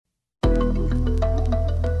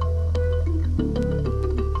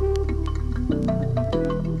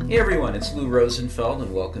Hey everyone, it's Lou Rosenfeld,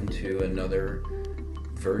 and welcome to another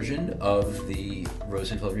version of the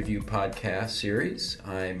Rosenfeld Review podcast series.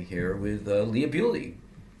 I'm here with Leah Bewley.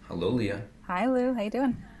 Hello, Leah. Hi, Lou. How you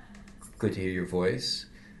doing? Good to hear your voice.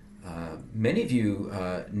 Many of you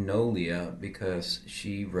know Leah because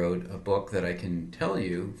she wrote a book that I can tell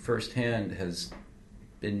you firsthand has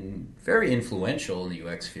been very influential in the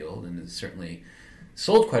UX field and has certainly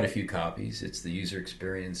sold quite a few copies. It's the User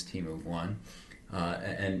Experience Team of One.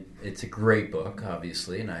 And it's a great book,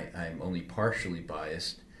 obviously, and I'm only partially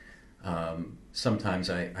biased. Sometimes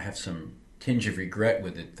I have some tinge of regret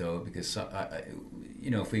with it, though, because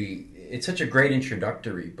it's such a great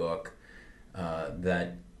introductory book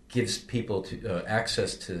that gives people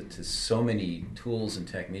access to so many tools and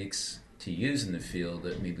techniques to use in the field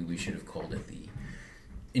that maybe we should have called it the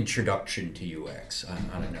Introduction to UX.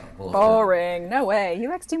 I don't know. Boring. No way.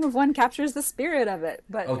 UX Team of One captures the spirit of it.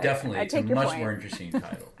 But oh, definitely. I It's a take your much point. more interesting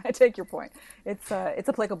title. I take your point. It's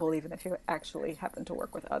applicable even if you actually happen to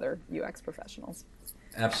work with other UX professionals.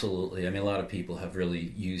 Absolutely. I mean, a lot of people have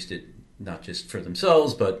really used it not just for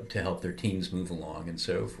themselves, but to help their teams move along and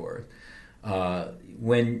so forth.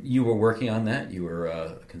 When you were working on that, you were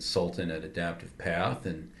a consultant at Adaptive Path,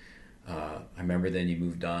 and I remember then you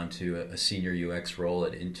moved on to a senior UX role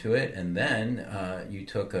at Intuit, and then you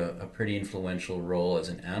took a pretty influential role as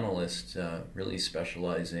an analyst, really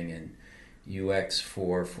specializing in UX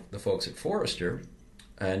for the folks at Forrester.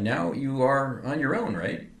 And now you are on your own,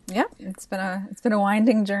 right? Yeah, it's been a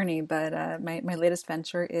winding journey, but my latest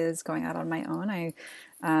venture is going out on my own.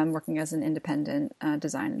 I'm working as an independent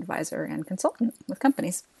design advisor and consultant with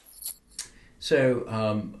companies.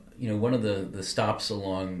 So, one of the stops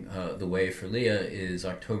along the way for Leah is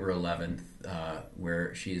October 11th,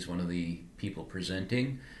 where she is one of the people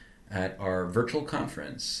presenting at our virtual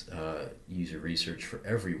conference, User Research for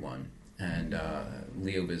Everyone. And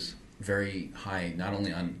Leah was very high, not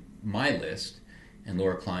only on my list and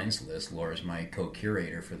Laura Klein's list. Laura's my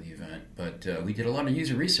co-curator for the event, but we did a lot of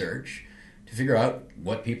user research to figure out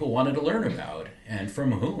what people wanted to learn about and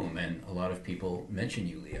from whom. And a lot of people mention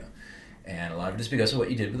you, Leah. And a lot of it is because of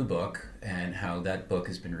what you did with the book and how that book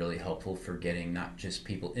has been really helpful for getting not just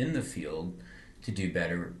people in the field to do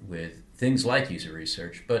better with things like user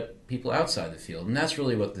research, but people outside the field. And that's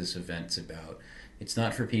really what this event's about. It's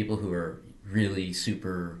not for people who are really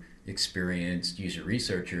super experienced user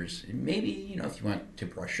researchers. Maybe, if you want to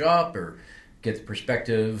brush up or get the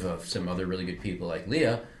perspective of some other really good people like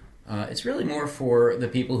Leah, it's really more for the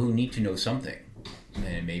people who need to know something.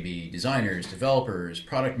 And maybe designers, developers,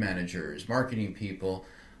 product managers, marketing people,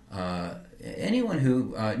 anyone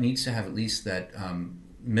who needs to have at least that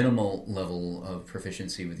minimal level of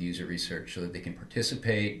proficiency with user research so that they can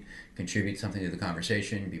participate, contribute something to the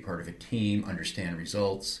conversation, be part of a team, understand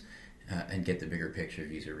results, and get the bigger picture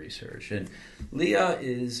of user research. And Leah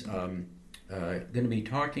is going to be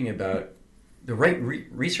talking about the right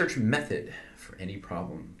research method for any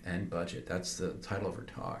problem and budget. That's the title of her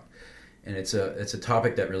talk. And it's a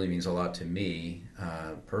topic that really means a lot to me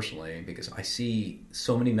personally, because I see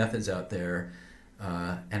so many methods out there,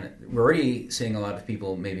 and we're already seeing a lot of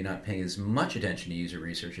people maybe not paying as much attention to user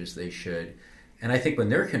research as they should. And I think when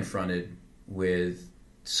they're confronted with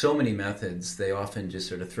so many methods, they often just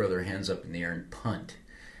sort of throw their hands up in the air and punt.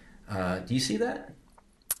 Do you see that?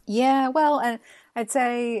 Yeah, well, I'd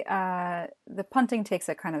say the punting takes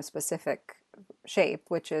a kind of specific shape,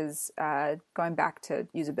 which is going back to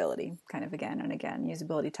usability kind of again and again.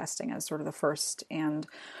 Usability testing as sort of the first and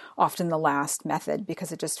often the last method,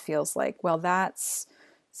 because it just feels like, well, that's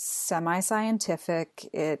semi-scientific.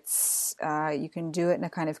 It's you can do it in a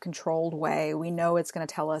kind of controlled way. We know it's going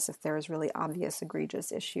to tell us if there's really obvious,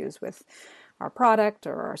 egregious issues with our product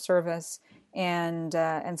or our service. And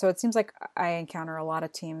so it seems like I encounter a lot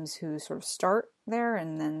of teams who sort of start there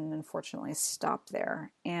and then unfortunately stop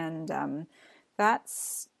there. And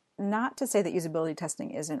that's not to say that usability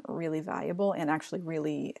testing isn't really valuable and actually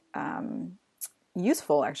really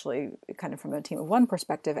useful, actually, kind of from a team of one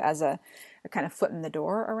perspective as a kind of foot in the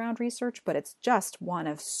door around research, but it's just one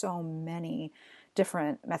of so many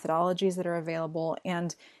different methodologies that are available.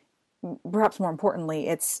 And perhaps more importantly,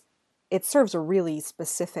 it serves a really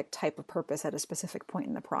specific type of purpose at a specific point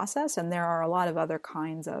in the process. And there are a lot of other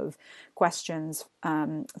kinds of questions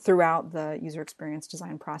throughout the user experience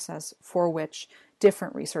design process for which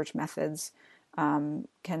different research methods can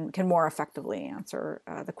more effectively answer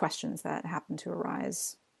the questions that happen to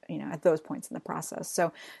arise, at those points in the process.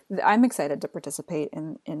 So I'm excited to participate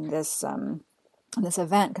in this in this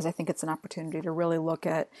event, because I think it's an opportunity to really look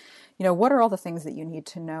at, what are all the things that you need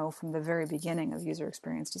to know from the very beginning of user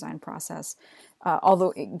experience design process,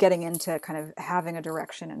 although getting into kind of having a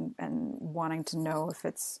direction and wanting to know if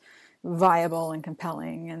it's viable and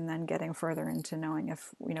compelling, and then getting further into knowing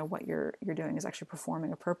if what you're doing is actually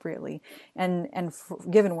performing appropriately, and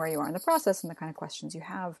given where you are in the process and the kind of questions you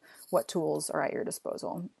have, what tools are at your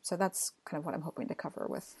disposal. So that's kind of what I'm hoping to cover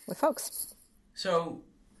with folks. So,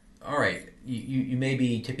 all right, you may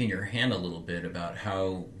be tipping your hand a little bit about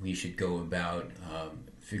how we should go about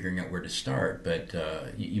figuring out where to start, but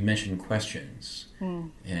you mentioned questions,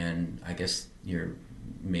 and I guess you're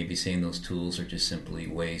maybe saying those tools are just simply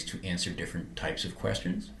ways to answer different types of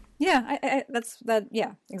questions. Yeah, that's that.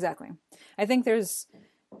 Yeah, exactly. I think there's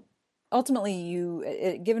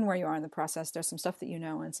ultimately given where you are in the process, there's some stuff that you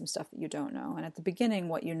know and some stuff that you don't know. And at the beginning,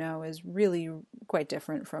 what you know is really quite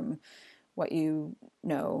different from what you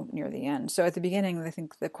know near the end. So at the beginning, I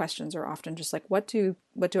think the questions are often just like, what do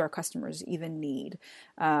our customers even need?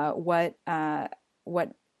 What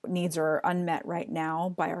needs are unmet right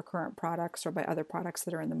now by our current products or by other products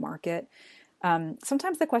that are in the market?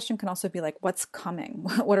 Sometimes the question can also be like, what's coming?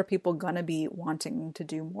 What are people going to be wanting to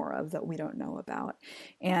do more of that we don't know about?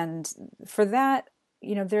 And for that,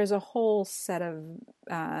 there's a whole set of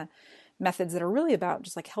methods that are really about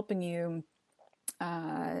just like helping you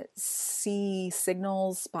see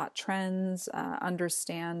signals, spot trends,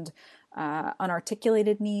 understand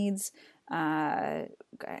unarticulated needs,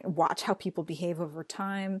 watch how people behave over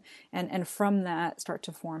time, and from that start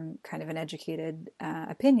to form kind of an educated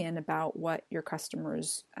opinion about what your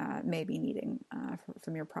customers may be needing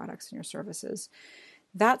from your products and your services.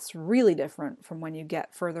 That's really different from when you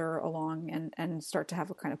get further along and start to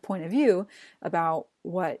have a kind of point of view about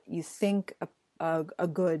what you think a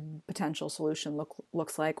good potential solution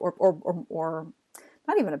looks like, or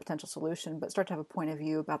not even a potential solution, but start to have a point of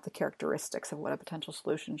view about the characteristics of what a potential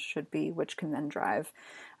solution should be, which can then drive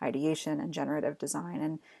ideation and generative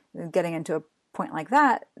design. And getting into a point like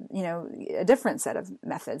that, a different set of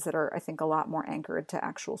methods that are, I think, a lot more anchored to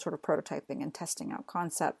actual sort of prototyping and testing out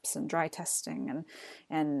concepts and dry testing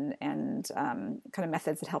and kind of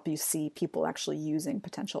methods that help you see people actually using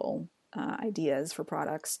potential ideas for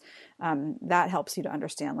products. That helps you to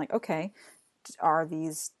understand, like, okay, are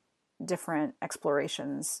these different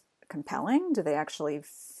explorations compelling? Do they actually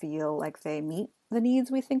feel like they meet the needs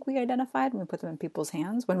we think we identified when we put them in people's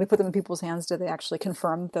hands? When we put them in people's hands, do they actually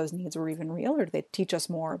confirm that those needs were even real, or do they teach us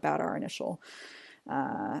more about our initial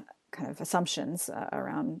kind of assumptions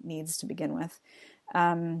around needs to begin with?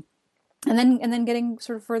 And then getting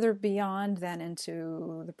sort of further beyond then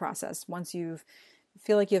into the process. Once you've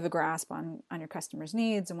feel like you have a grasp on your customers'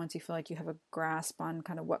 needs, and once you feel like you have a grasp on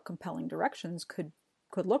kind of what compelling directions could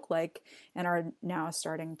look like, and are now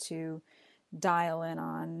starting to dial in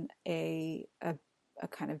on a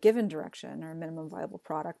kind of given direction or a minimum viable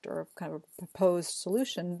product or kind of a proposed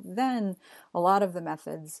solution, then a lot of the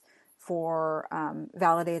methods for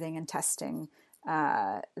validating and testing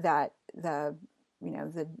that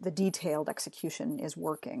the detailed execution is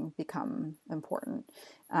working become important.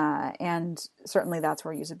 And certainly that's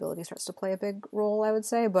where usability starts to play a big role, I would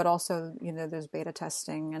say. But also, there's beta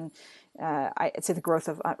testing, and I'd say the growth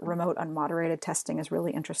of remote unmoderated testing is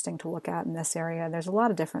really interesting to look at in this area. There's a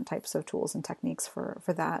lot of different types of tools and techniques for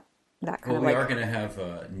that. That kind Well, of we like, are going to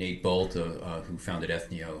have Nate Bolt, who founded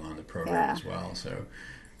Ethnio, on the program yeah, as well. So,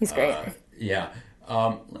 he's great. yeah.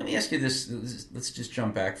 Let me ask you this. Let's just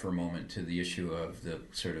jump back for a moment to the issue of the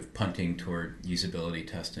sort of punting toward usability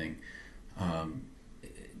testing.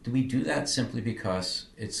 Do we do that simply because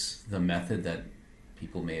it's the method that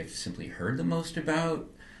people may have simply heard the most about?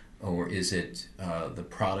 Or is it the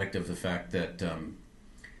product of the fact that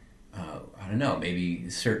I don't know, maybe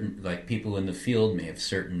certain, like, people in the field may have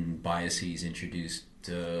certain biases introduced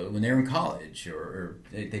when they were in college, or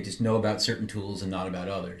they just know about certain tools and not about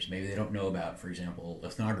others. Maybe they don't know about, for example,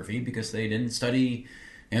 ethnography because they didn't study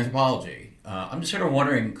anthropology. I'm just sort of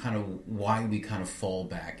wondering kind of why we kind of fall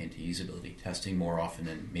back into usability testing more often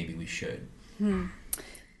than maybe we should.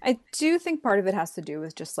 I do think part of it has to do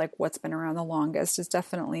with just like what's been around the longest is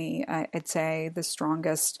definitely, I'd say, the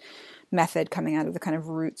strongest method coming out of the kind of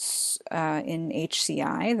roots in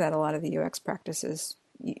HCI that a lot of the UX practices,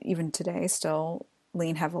 even today, still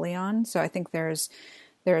lean heavily on. So I think there's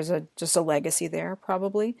just a legacy there,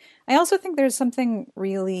 probably. I also think there's something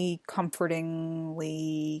really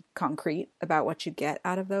comfortingly concrete about what you get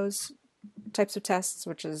out of those types of tests,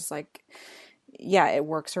 which is like, yeah, it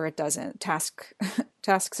works or it doesn't. Task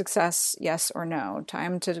success, yes or no.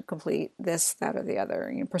 Time to complete this, that, or the other.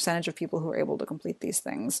 Percentage of people who are able to complete these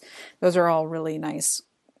things. Those are all really nice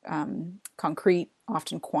concrete,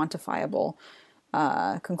 often quantifiable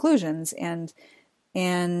conclusions. And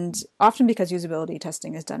often because usability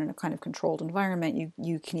testing is done in a kind of controlled environment,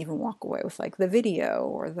 you can even walk away with like the video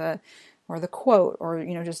or the quote, or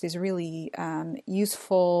just these really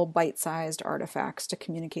useful bite-sized artifacts to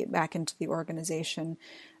communicate back into the organization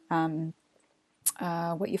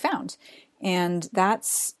what you found. And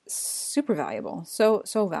that's super valuable,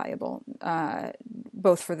 so valuable,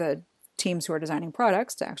 both for the teams who are designing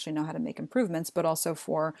products to actually know how to make improvements, but also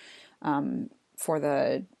for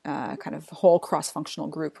the kind of whole cross-functional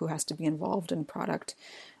group who has to be involved in product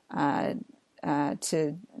to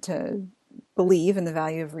believe in the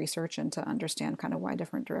value of research and to understand kind of why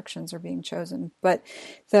different directions are being chosen. But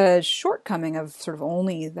the shortcoming of sort of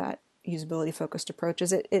only that usability focused approach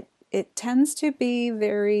is it tends to be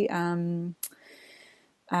very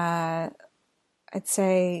I'd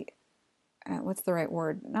say what's the right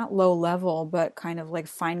word? Not low level, but kind of like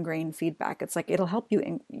fine-grained feedback. It's like it'll help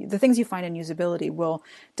you. The things you find in usability will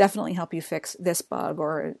definitely help you fix this bug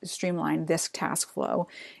or streamline this task flow,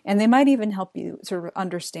 and they might even help you sort of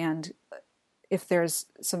understand if there's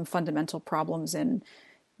some fundamental problems in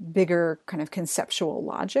bigger kind of conceptual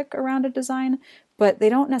logic around a design. But they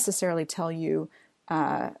don't necessarily tell you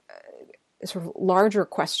sort of larger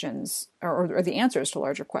questions or the answers to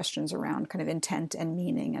larger questions around kind of intent and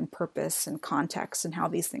meaning and purpose and context and how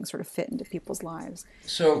these things sort of fit into people's lives.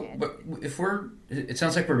 So, but it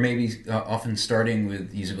sounds like we're maybe often starting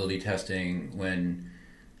with usability testing when,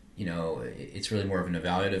 it's really more of an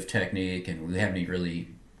evaluative technique, and we haven't really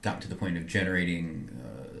gotten to the point of generating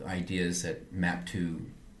ideas that map to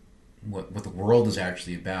what the world is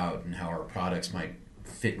actually about and how our products might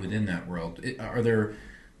fit within that world. Are there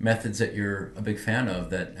methods that you're a big fan of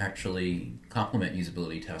that actually complement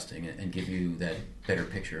usability testing and give you that better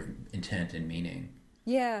picture of intent and meaning?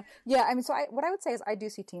 Yeah. I mean, what I would say is I do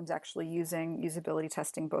see teams actually using usability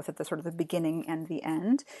testing both at the sort of the beginning and the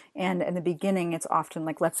end. And in the beginning, it's often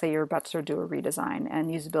like, let's say you're about to sort of do a redesign, and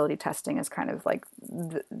usability testing is kind of like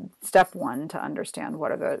step one to understand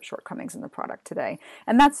what are the shortcomings in the product today.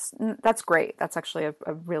 And that's great. That's actually a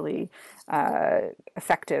really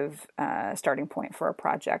effective starting point for a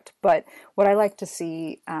project. But what I like to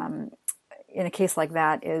see in a case like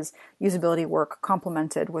that is usability work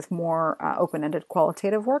complemented with more open-ended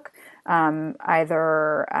qualitative work,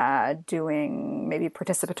 either doing maybe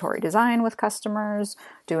participatory design with customers,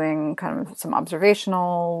 doing kind of some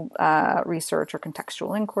observational research or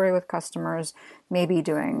contextual inquiry with customers, maybe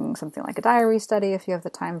doing something like a diary study if you have the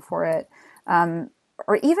time for it,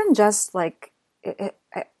 or even just like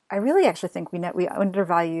I really actually think we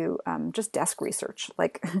undervalue just desk research,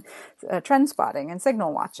 like trend spotting and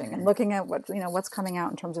signal watching, and looking at what's coming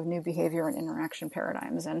out in terms of new behavior and interaction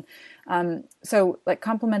paradigms. And so, like,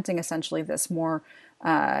 complementing essentially this more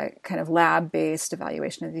kind of lab-based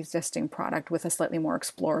evaluation of the existing product with a slightly more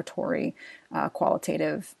exploratory,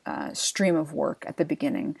 qualitative stream of work at the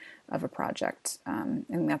beginning of a project,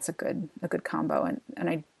 and that's a good combo.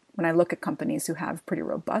 And when I look at companies who have pretty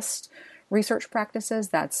robust research practices,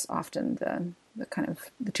 that's often the kind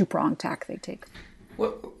of the two-pronged tack they take.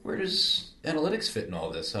 Where does analytics fit in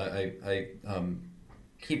all this? I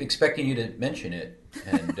keep expecting you to mention it,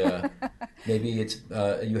 and maybe it's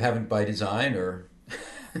you haven't by design or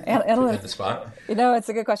at the spot. It's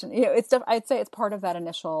a good question. I'd say it's part of that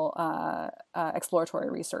initial exploratory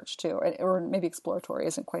research too, or maybe exploratory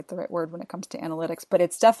isn't quite the right word when it comes to analytics, but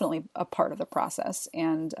it's definitely a part of the process.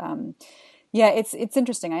 And yeah, it's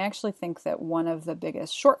interesting. I actually think that one of the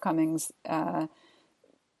biggest shortcomings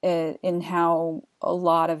in how a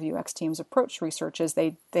lot of UX teams approach research is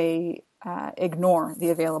they ignore the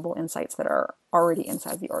available insights that are already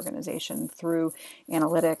inside the organization through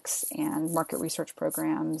analytics and market research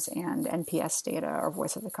programs and NPS data or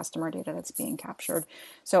voice of the customer data that's being captured.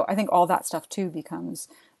 So I think all that stuff too becomes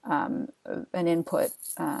an input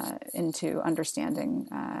into understanding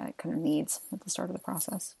kind of needs at the start of the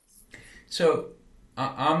process. So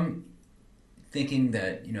I'm thinking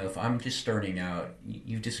that, if I'm just starting out,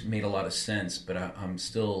 you've just made a lot of sense, but I'm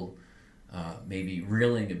still maybe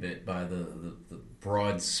reeling a bit by the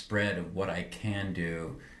broad spread of what I can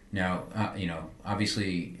do. Now,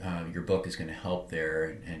 obviously your book is going to help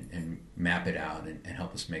there and map it out and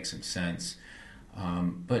help us make some sense.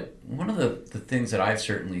 But one of the things that I've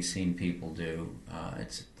certainly seen people do,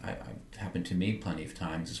 it's happened to me plenty of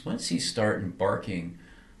times, is once you start embarking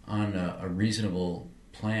on a reasonable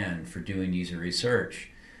plan for doing user research,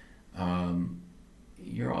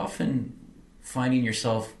 you're often finding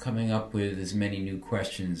yourself coming up with as many new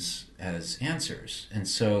questions as answers. And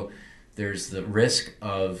so there's the risk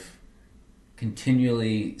of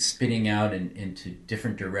continually spinning out into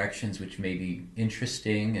different directions, which may be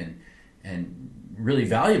interesting and really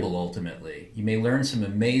valuable ultimately. You may learn some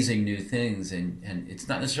amazing new things, and it's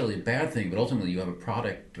not necessarily a bad thing, but ultimately you have a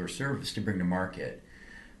product or service to bring to market.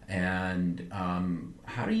 And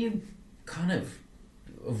how do you kind of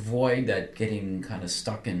avoid that getting kind of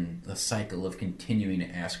stuck in the cycle of continuing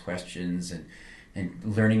to ask questions and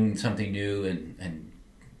learning something new and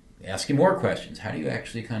asking more questions? How do you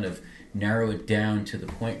actually kind of narrow it down to the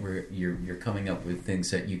point where you're coming up with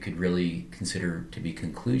things that you could really consider to be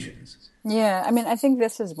conclusions? Yeah, I mean, I think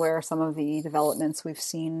this is where some of the developments we've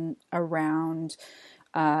seen around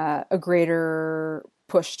a greater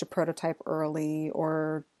push to prototype early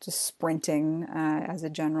or just sprinting as a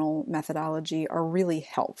general methodology are really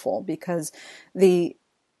helpful, because the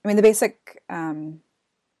basic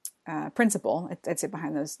principle, I'd say,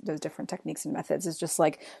 behind those different techniques and methods is just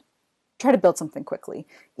like, try to build something quickly.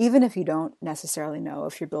 Even if you don't necessarily know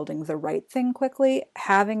if you're building the right thing quickly,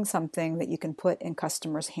 having something that you can put in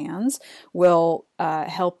customers' hands will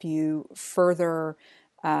help you further,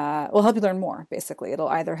 will help you learn more, basically. It'll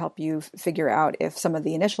either help you figure out if some of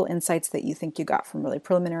the initial insights that you think you got from really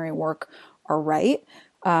preliminary work are right,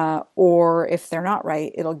 or if they're not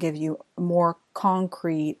right, it'll give you more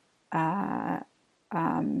concrete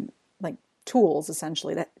like tools,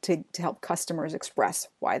 essentially, that to help customers express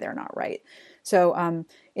why they're not right. So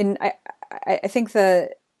I think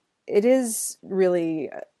that it is really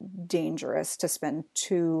dangerous to spend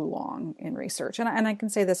too long in research, and I can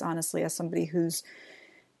say this honestly as somebody who's,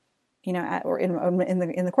 in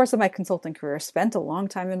the course of my consulting career, spent a long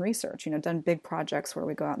time in research. Done big projects where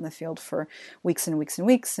we go out in the field for weeks and weeks and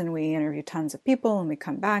weeks, and we interview tons of people, and we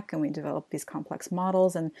come back and we develop these complex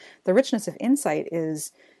models. And the richness of insight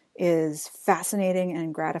is fascinating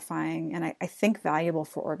and gratifying, and I think valuable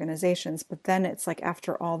for organizations. But then it's like,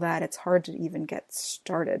 after all that, it's hard to even get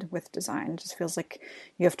started with design. It just feels like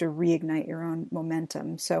you have to reignite your own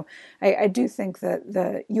momentum. So I do think that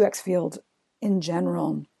the UX field in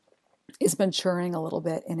general is maturing a little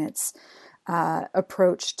bit in its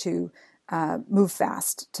approach to move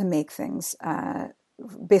fast, to make things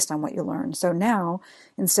based on what you learn. So now,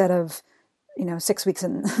 instead of 6 weeks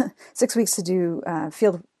and 6 weeks to do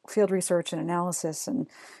field research and analysis and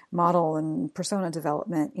model and persona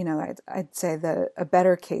development, I'd say a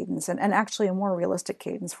better cadence and actually a more realistic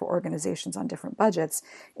cadence for organizations on different budgets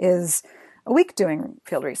is a week doing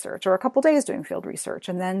field research, or a couple days doing field research,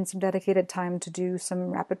 and then some dedicated time to do some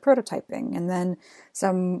rapid prototyping, and then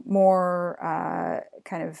some more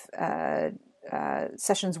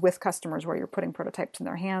sessions with customers where you're putting prototypes in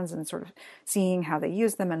their hands and sort of seeing how they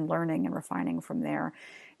use them and learning and refining from there.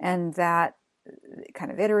 And that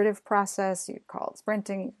kind of iterative process, you could call it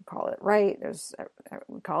sprinting, you could call it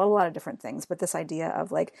we call it a lot of different things, but this idea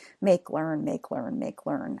of like make, learn,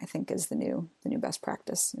 I think is the new best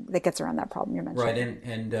practice that gets around that problem you're mentioning. Right,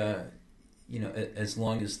 and as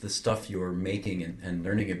long as the stuff you're making and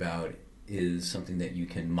learning about is something that you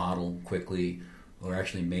can model quickly or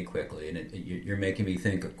actually make quickly, and you're making me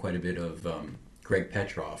think quite a bit of Greg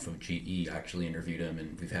Petroff of GE. I actually interviewed him,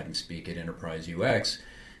 and we've had him speak at Enterprise UX.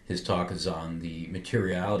 His talk is on the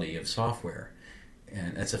materiality of software,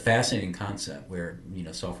 and that's a fascinating concept where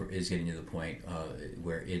software is getting to the point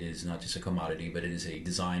where it is not just a commodity, but it is a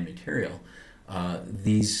design material.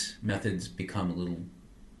 These methods become a little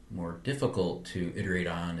more difficult to iterate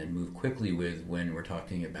on and move quickly with when we're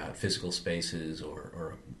talking about physical spaces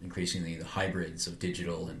or increasingly the hybrids of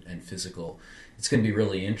digital and physical. It's going to be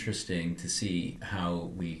really interesting to see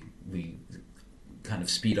how we kind of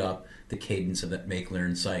speed up the cadence of that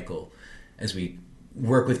make-learn cycle as we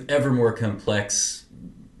work with ever more complex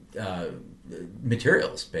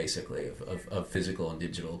materials, basically, of physical and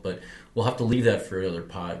digital. But we'll have to leave that for another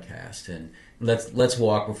podcast. And let's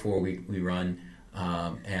walk before we run.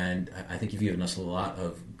 And I think you've given us a lot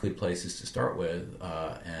of good places to start with,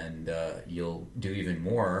 and you'll do even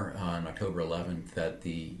more on October 11th at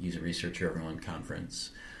the User Researcher Everyone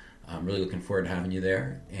Conference. I'm really looking forward to having you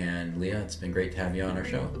there. And Leah, it's been great to have you on our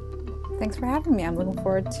show. Thanks for having me. I'm looking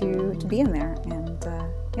forward to being there,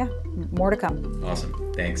 and more to come.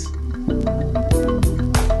 Awesome. Thanks.